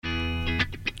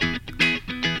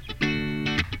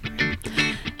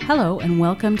Hello and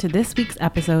welcome to this week's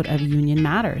episode of Union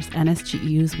Matters,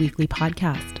 NSGEU's weekly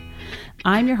podcast.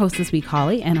 I'm your host this week,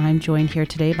 Holly, and I'm joined here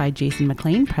today by Jason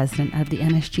MacLean, president of the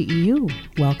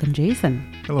NSGEU. Welcome,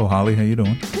 Jason. Hello, Holly. How you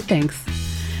doing? Good, thanks.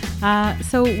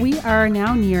 So we are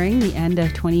now nearing the end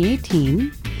of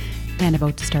 2018 and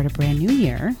about to start a brand new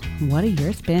year. What a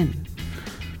year it's been.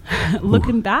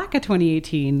 Looking back at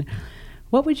 2018,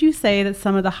 what would you say that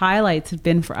some of the highlights have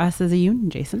been for us as a union,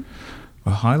 Jason?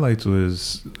 The highlights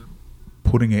was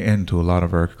putting an end to a lot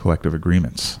of our collective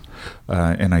agreements.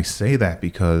 And I say that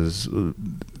because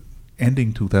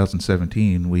ending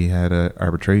 2017, we had an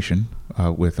arbitration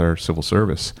with our civil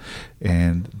service.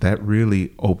 And that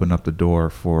really opened up the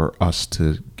door for us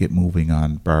to get moving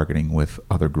on bargaining with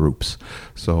other groups.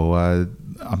 So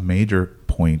a major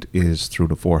point is through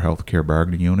the 4 healthcare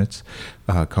bargaining units,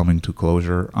 coming to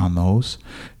closure on those.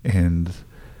 And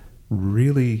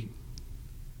really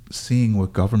seeing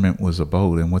what government was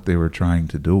about and what they were trying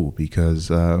to do,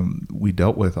 because we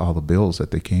dealt with all the bills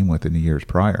that they came with in the years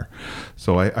prior.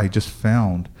 So I just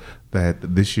found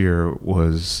that this year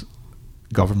was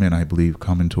government, I believe,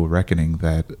 coming to a reckoning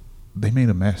that they made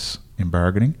a mess in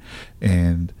bargaining.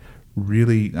 And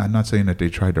really, I'm not saying that they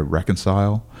tried to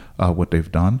reconcile what they've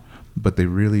done, but they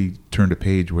really turned a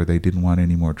page where they didn't want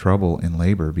any more trouble in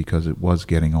labor because it was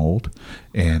getting old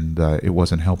and it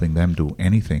wasn't helping them do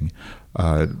anything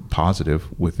positive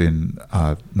within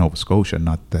Nova Scotia.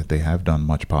 Not that they have done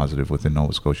much positive within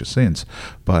Nova Scotia since,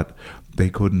 but they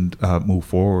couldn't move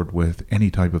forward with any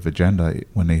type of agenda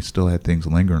when they still had things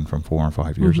lingering from 4 or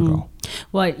 5 years ago.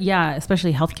 Well, yeah,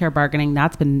 especially healthcare bargaining,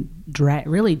 that's been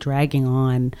really dragging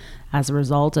on as a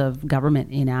result of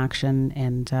government inaction.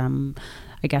 And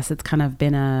I guess it's kind of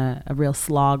been a real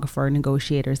slog for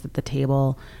negotiators at the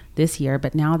table this year,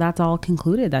 but now that's all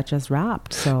concluded. That just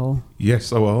wrapped. So yes,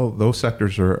 so all those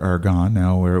sectors are gone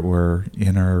now. We're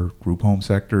in our group home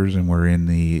sectors, and we're in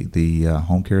the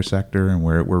home care sector, and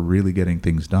we're really getting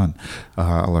things done.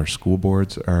 All our school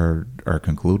boards are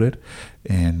concluded,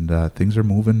 and things are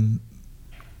moving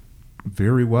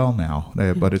very well now,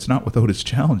 but it's not without its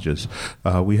challenges.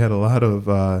 We had a lot of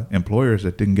employers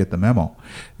that didn't get the memo,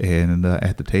 and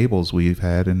at the tables we've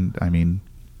had, and I mean,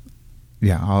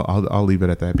 yeah, I'll leave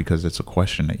it at that because it's a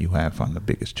question that you have on the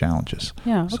biggest challenges.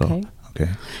 Yeah. Okay. So,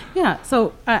 okay. Yeah.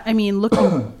 So I mean,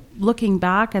 looking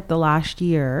back at the last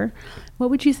year, what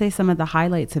would you say some of the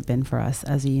highlights have been for us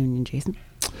as a union, Jason?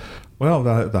 Well,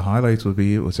 the highlights would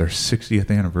be it was our 60th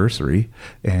anniversary,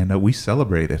 and we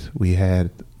celebrated. We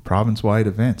had province-wide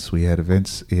events. We had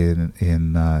events in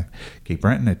Cape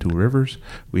Breton at Two Rivers.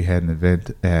 We had an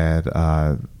event at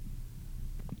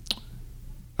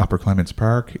Upper Clements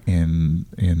Park in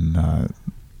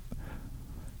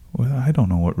well, I don't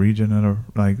know what region,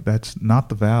 that's not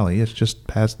the valley. It's just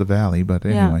past the valley. But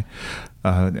anyway,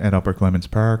 at Upper Clements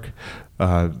Park,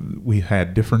 we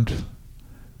had different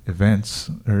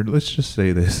events, or let's just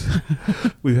say this: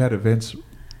 we had events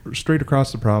straight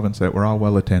across the province that were all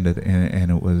well attended,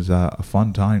 and it was a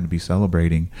fun time to be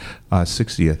celebrating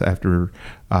 60th after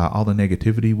all the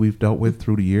negativity we've dealt with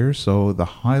through the years. So the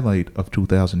highlight of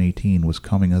 2018 was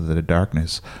coming out of the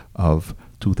darkness of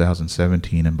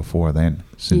 2017 and before then,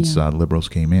 since Liberals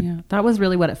came in. Yeah, that was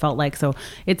really what it felt like. So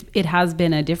it has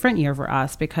been a different year for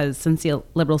us because since the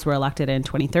Liberals were elected in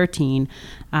 2013,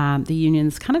 the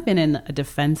union's kind of been in a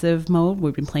defensive mode.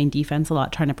 We've been playing defense a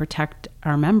lot, trying to protect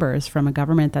our members from a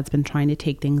government that's been trying to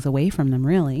take things away from them,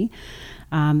 really.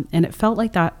 And it felt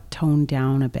like that toned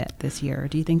down a bit this year.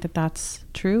 Do you think that that's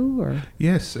true? Or?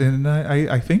 Yes, and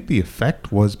I think the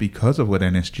effect was because of what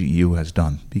NSGEU has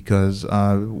done. Because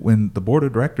when the board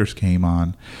of directors came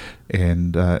on,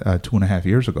 and 2.5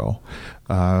 years ago,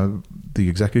 the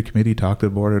executive committee talked to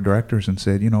the board of directors and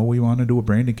said, we want to do a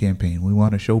branding campaign. We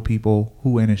want to show people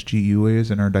who NSGEU is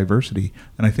and our diversity.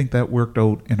 And I think that worked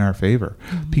out in our favor.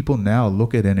 Mm-hmm. People now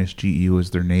look at NSGEU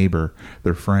as their neighbor,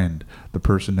 their friend, the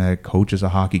person that coaches a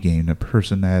hockey game, the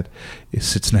person that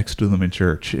sits next to them in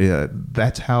church.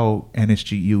 That's how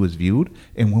NSGEU is viewed.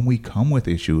 And when we come with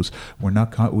issues,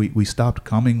 we stopped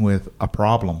coming with a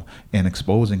problem and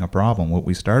exposing a problem. What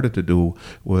we started to do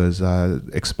was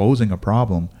exposing a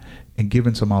problem and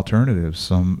giving some alternatives,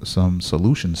 some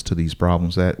solutions to these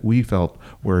problems that we felt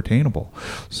were attainable.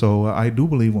 So I do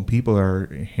believe when people are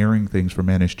hearing things from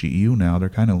NSGEU now, they're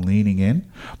kind of leaning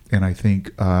in, and I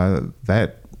think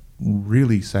that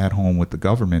really sat home with the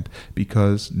government,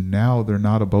 because now they're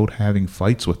not about having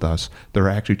fights with us. They're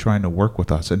actually trying to work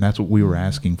with us, and that's what we were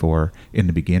asking for in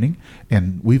the beginning,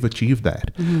 and we've achieved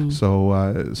that. Mm-hmm.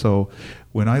 So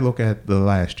when I look at the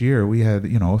last year, we had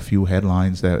a few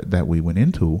headlines that we went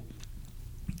into,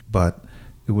 but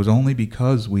it was only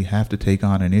because we have to take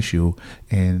on an issue,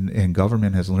 and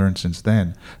government has learned since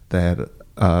then that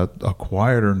a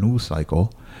quieter news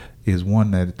cycle is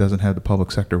one that doesn't have the public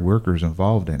sector workers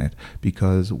involved in it,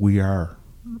 because we are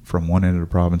from one end of the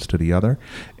province to the other,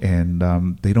 and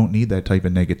they don't need that type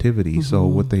of negativity. Mm-hmm. So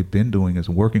what they've been doing is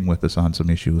working with us on some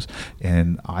issues,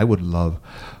 and I would love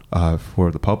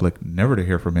for the public never to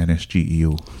hear from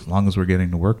NSGEU as long as we're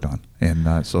getting the work done.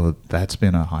 And so that's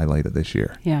been a highlight of this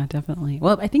year. Yeah, definitely.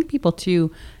 Well, I think people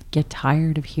too get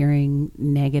tired of hearing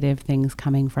negative things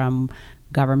coming from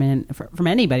government, from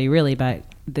anybody really, but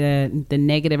the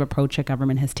negative approach that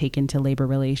government has taken to labor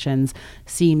relations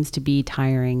seems to be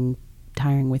tiring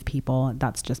with people.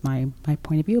 That's just my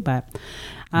point of view, but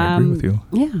I agree with you.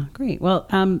 Yeah, great. Well,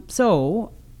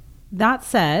 so that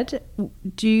said,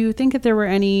 do you think that there were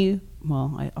any,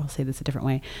 well, I'll say this a different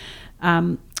way.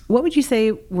 What would you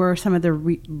say were some of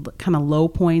the kind of low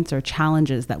points or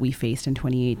challenges that we faced in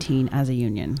 2018 as a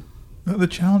union? The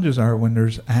challenges are when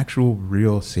there's actual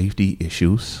real safety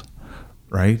issues,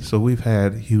 right? So we've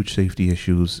had huge safety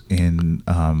issues in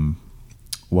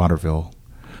Waterville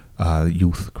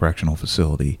Youth Correctional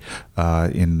Facility,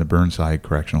 in the Burnside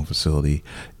Correctional Facility,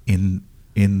 in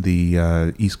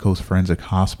the East Coast Forensic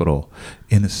Hospital,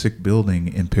 in a sick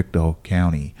building in Pictou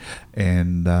County.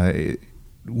 And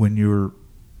when you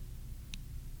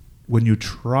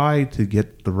try to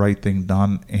get the right thing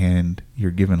done and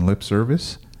you're given lip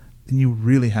service, then you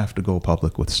really have to go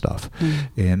public with stuff.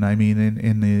 And I mean,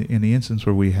 in the instance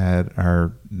where we had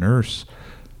our nurse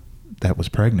that was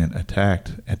pregnant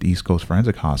attacked at the East Coast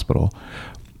Forensic Hospital,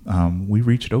 we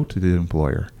reached out to the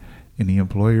employer, and the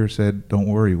employer said, "Don't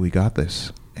worry, we got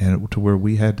this." And to where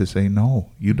we had to say,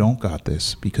 "No, you don't got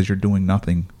this because you're doing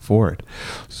nothing for it."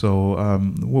 So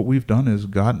what we've done is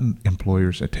gotten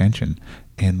employers' attention,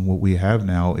 and what we have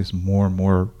now is more and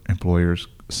more employers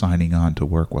signing on to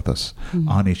work with us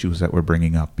on issues that we're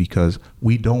bringing up, because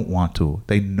we don't want to.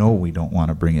 They know we don't want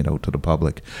to bring it out to the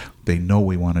public. They know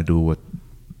we want to do what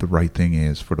the right thing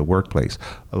is for the workplace.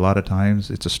 A lot of times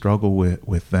it's a struggle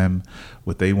with them,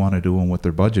 what they want to do and what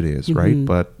their budget is, right?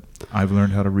 But I've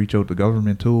learned how to reach out to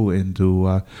government too, and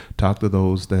to talk to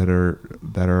those that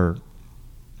are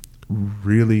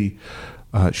really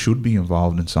should be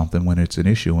involved in something when it's an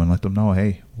issue, and let them know,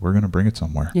 hey, we're going to bring it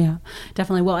somewhere. Yeah,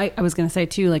 definitely. Well, I was going to say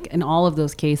too, like in all of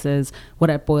those cases,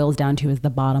 what it boils down to is the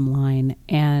bottom line.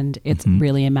 And it's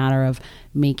really a matter of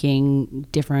making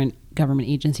different government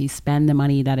agencies spend the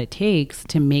money that it takes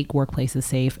to make workplaces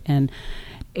safe. And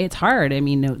it's hard. I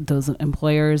mean, those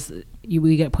employers,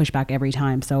 we get pushback every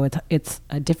time. So it's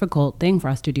a difficult thing for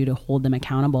us to do, to hold them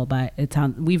accountable. But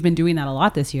we've been doing that a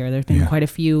lot this year. There's been quite a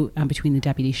few between the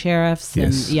deputy sheriffs.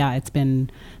 Yes. And yeah, it's been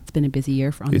a busy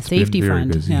year on the safety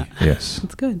front. Busy. Yeah. Yes.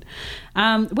 It's good.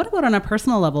 What about on a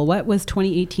personal level? What was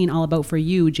 2018 all about for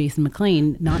you, Jason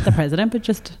MacLean? Not the president, but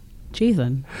just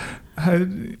Jason.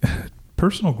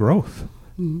 Personal growth.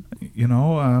 You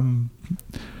know,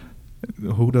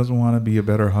 who doesn't want to be a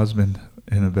better husband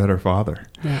and a better father,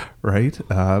 right?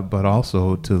 But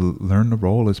also to learn the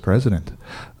role as president,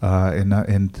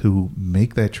 and to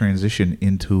make that transition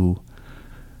into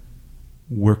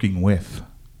working with.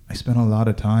 I spent a lot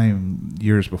of time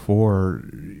years before,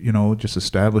 you know, just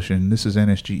establishing this is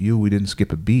NSGEU. We didn't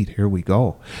skip a beat. Here we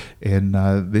go. And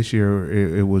this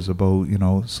year it was about, you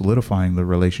know, solidifying the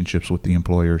relationships with the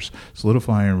employers,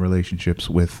 solidifying relationships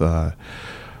with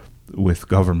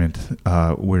government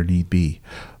where need be.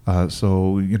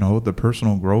 So, you know, the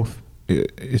personal growth,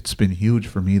 it's been huge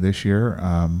for me this year.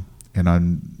 And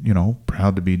I'm, you know,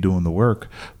 proud to be doing the work,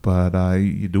 but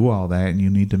you do all that and you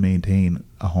need to maintain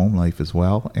a home life as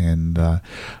well. And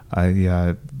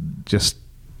I just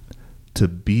to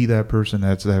be that person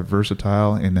that's that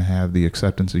versatile and to have the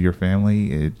acceptance of your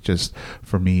family, it just,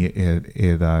 for me,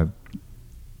 it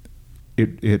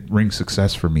rings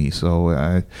success for me.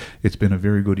 So it's been a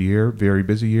very good year, very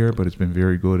busy year, but it's been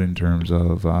very good in terms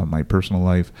of my personal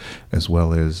life as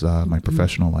well as my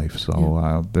professional life.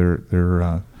 So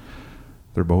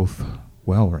they're both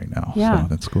well right now. Yeah. So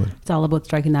that's good. It's all about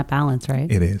striking that balance,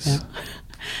 right? It is.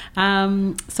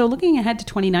 Yeah. So looking ahead to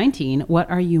 2019, what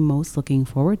are you most looking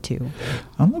forward to?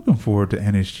 I'm looking forward to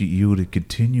NSGEU to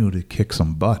continue to kick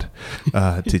some butt,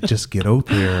 to just get out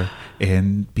there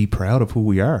and be proud of who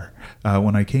we are.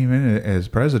 When I came in as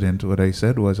president, what I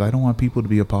said was, I don't want people to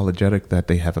be apologetic that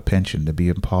they have a pension, to be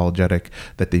apologetic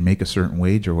that they make a certain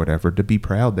wage or whatever, to be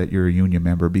proud that you're a union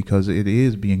member, because it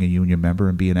is being a union member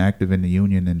and being active in the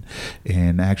union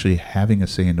and actually having a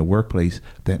say in the workplace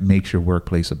that makes your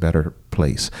workplace a better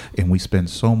place. And we spend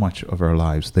so much of our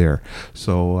lives there.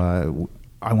 So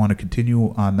I want to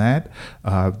continue on that.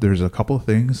 There's a couple of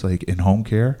things like in home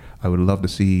care. I would love to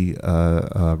see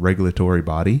a regulatory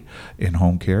body in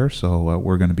home care, so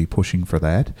we're going to be pushing for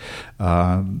that.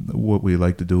 What we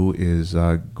like to do is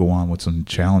go on with some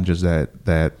challenges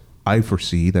that I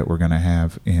foresee that we're going to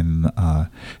have in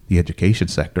the education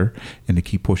sector, and to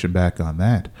keep pushing back on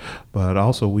that. But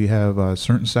also we have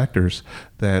certain sectors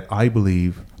that I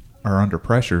believe are under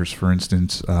pressures, for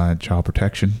instance, child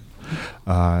protection.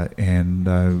 And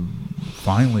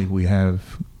finally, we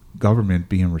have government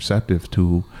being receptive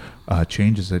to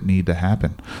changes that need to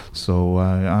happen. So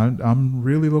I'm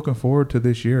really looking forward to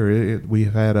this year.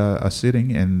 We've had a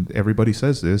sitting, and everybody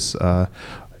says this,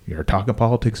 you're talking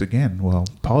politics again. Well,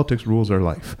 politics rules our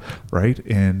life, right?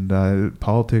 And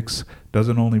politics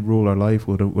doesn't only rule our life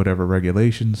with whatever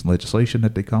regulations, legislation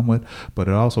that they come with, but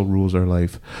it also rules our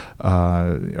life,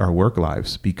 our work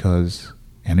lives, because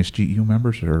NSGEU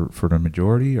members are, for the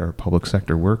majority, are public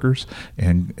sector workers,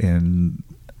 and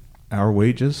our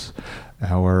wages,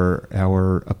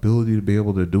 our ability to be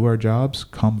able to do our jobs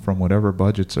come from whatever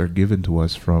budgets are given to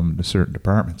us from the certain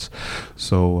departments.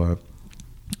 So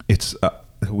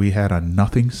we had a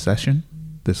nothing session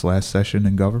this last session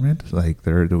in government. Like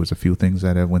there was a few things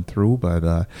that I went through,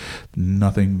 but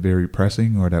nothing very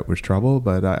pressing or that was trouble.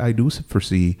 But I do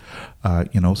foresee,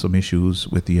 some issues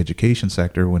with the education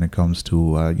sector when it comes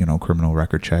to, criminal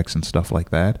record checks and stuff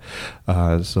like that.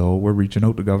 So we're reaching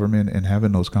out to government and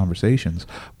having those conversations,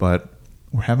 but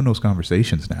we're having those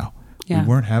conversations now. Yeah. We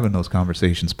weren't having those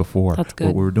conversations before. That's good.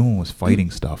 What we were doing was fighting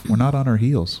stuff. We're not on our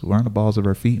heels. We're on the balls of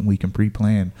our feet, and we can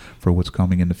pre-plan for what's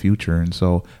coming in the future. And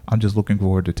so I'm just looking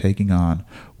forward to taking on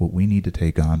what we need to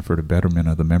take on for the betterment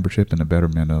of the membership and the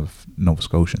betterment of Nova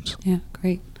Scotians. Yeah,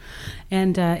 great.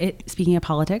 And speaking of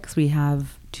politics, we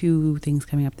have two things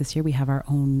coming up this year. We have our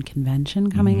own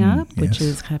convention coming up, which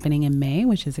is happening in May,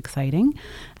 which is exciting.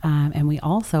 And we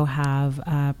also have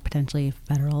potentially a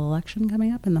federal election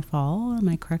coming up in the fall. Am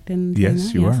I correct in saying that?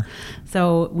 Yes, you are.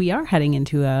 So we are heading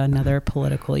into another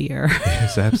political year.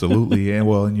 Yes, absolutely.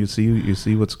 And you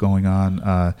see what's going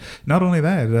on. Not only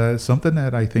that, something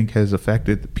that I think has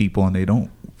affected people and they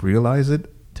don't realize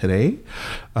it today,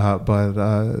 but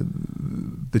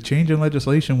the change in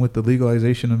legislation with the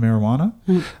legalization of marijuana,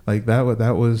 like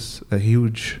that was a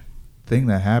huge thing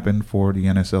that happened for the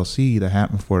NSLC, that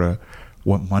happened for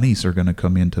what monies are going to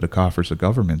come into the coffers of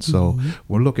government. So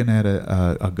we're looking at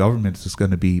a government that's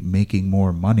going to be making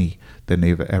more money than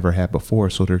they've ever had before.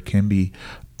 So there can be,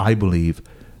 I believe,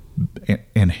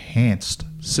 enhanced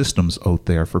systems out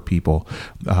there for people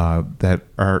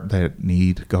that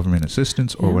need government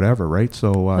assistance or whatever, right?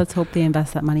 So let's hope they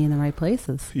invest that money in the right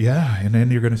places. Yeah, and then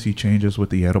you're going to see changes with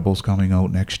the edibles coming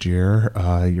out next year.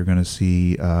 You're going to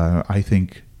see, I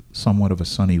think, somewhat of a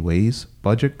Sunny Ways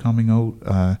budget coming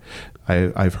out.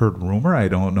 I've heard rumor. I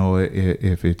don't know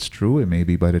if it's true. It may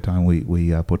be by the time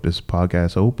we put this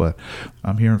podcast out, but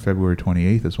I'm hearing February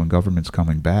 28th is when government's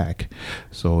coming back.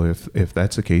 So if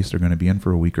that's the case, they're going to be in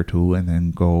for a week or two and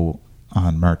then go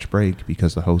on March break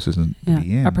because the House isn't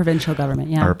be in. Our provincial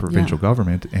government, Our provincial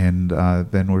government. And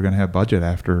then we're going to have budget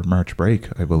after March break,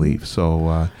 I believe.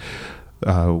 So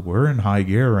we're in high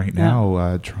gear right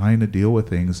now, trying to deal with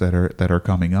things that are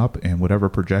coming up, and whatever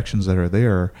projections that are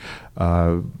there,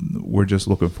 we're just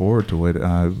looking forward to it.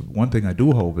 One thing I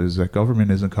do hope is that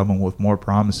government isn't coming with more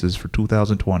promises for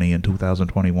 2020 and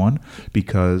 2021,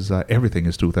 because everything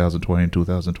is 2020 and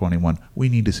 2021. We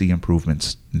need to see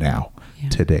improvements now,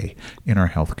 today, in our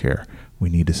healthcare. We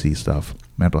need to see stuff.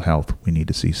 Mental health, we need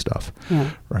to see stuff.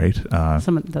 Yeah. Right?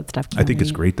 Some of that stuff. I think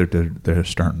it's great that they're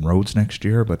starting roads next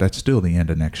year, but that's still the end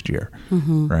of next year.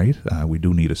 Right? We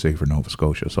do need a safer Nova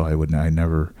Scotia, so I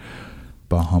never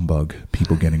bah humbug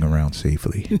people getting around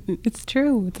safely. It's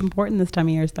true. It's important this time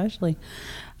of year, especially.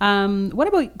 What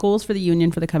about goals for the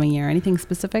union for the coming year? Anything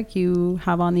specific you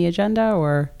have on the agenda,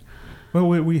 or? Well,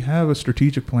 we have a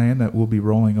strategic plan that we'll be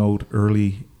rolling out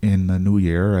early in the new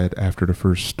year after the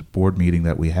first board meeting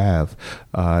that we have.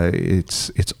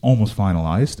 It's almost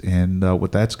finalized, and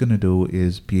what that's going to do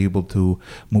is be able to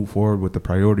move forward with the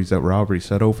priorities that were already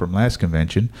set out from last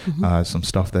convention, some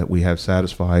stuff that we have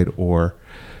satisfied or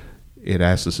it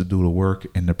asks us to do the work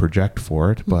and to project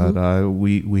for it, but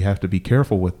we have to be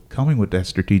careful with coming with that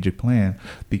strategic plan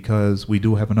because we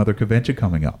do have another convention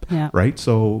coming up, right?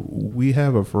 So we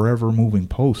have a forever moving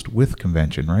post with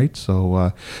convention, right?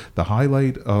 So the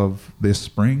highlight of this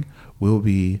spring will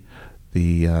be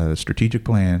the strategic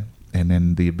plan, and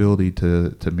then the ability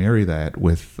to marry that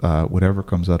with whatever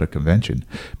comes out of convention,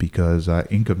 because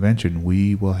in convention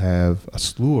we will have a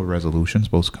slew of resolutions,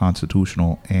 both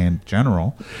constitutional and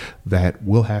general, that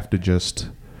we'll have to just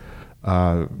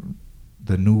the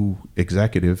the new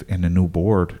executive and the new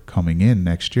board coming in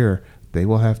next year, they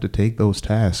will have to take those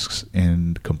tasks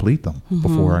and complete them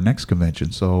before our next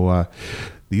convention. So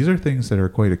these are things that are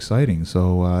quite exciting.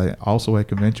 So also at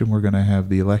convention, we're going to have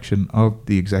the election of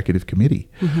the executive committee,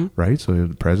 right? So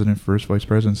the president, first vice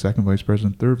president, second vice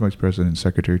president, third vice president, and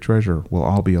secretary treasurer will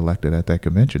all be elected at that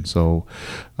convention. So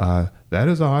that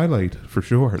is a highlight for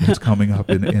sure that's coming up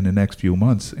in the next few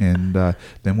months. And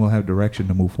then we'll have direction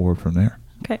to move forward from there.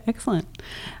 Okay, excellent.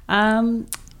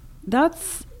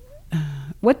 That's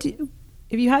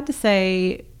if you had to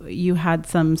say you had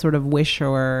some sort of wish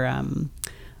or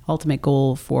ultimate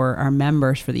goal for our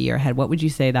members for the year ahead, what would you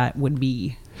say that would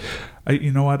be?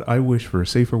 You know what? I wish for a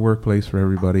safer workplace for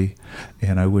everybody,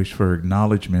 and I wish for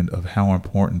acknowledgement of how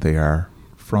important they are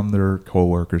from their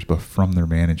coworkers, but from their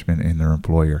management and their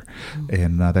employer.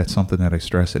 And that's something that I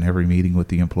stress in every meeting with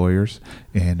the employers,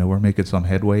 and we're making some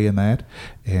headway in that.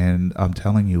 And I'm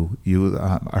telling you,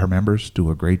 our members do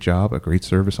a great job, a great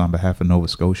service on behalf of Nova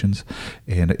Scotians,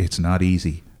 and it's not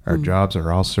easy. Our jobs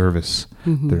are all service.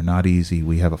 They're not easy.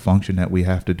 We have a function that we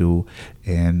have to do,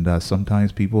 and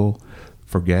sometimes people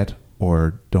forget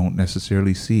or don't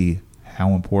necessarily see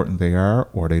how important they are,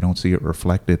 or they don't see it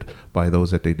reflected by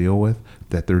those that they deal with,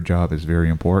 that their job is very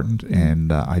important.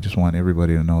 And I just want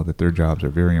everybody to know that their jobs are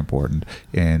very important,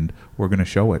 and we're going to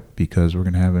show it because we're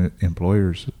going to have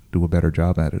employers do a better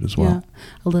job at it as well.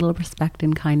 Yeah. A little respect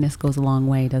and kindness goes a long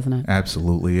way, doesn't it?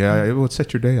 Absolutely. Yeah, it will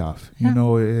set your day off. You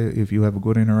know, if you have a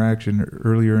good interaction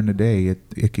earlier in the day,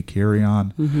 it could carry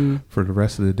on for the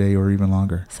rest of the day or even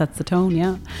longer. Sets the tone,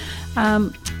 yeah.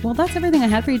 Well, that's everything I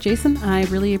had for you, Jason. I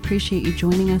really appreciate you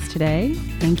joining us today.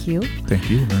 Thank you. Thank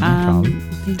you very much, Holly.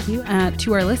 Thank you.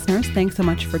 To our listeners, thanks so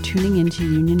much for tuning into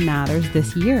Union Matters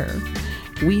this year.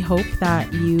 We hope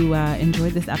that you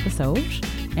enjoyed this episode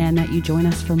and that you join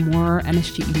us for more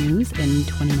NSGEU news in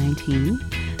 2019.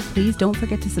 Please don't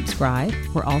forget to subscribe.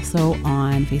 We're also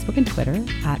on Facebook and Twitter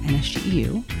at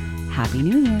NSGEU. Happy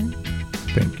New Year.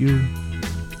 Thank you.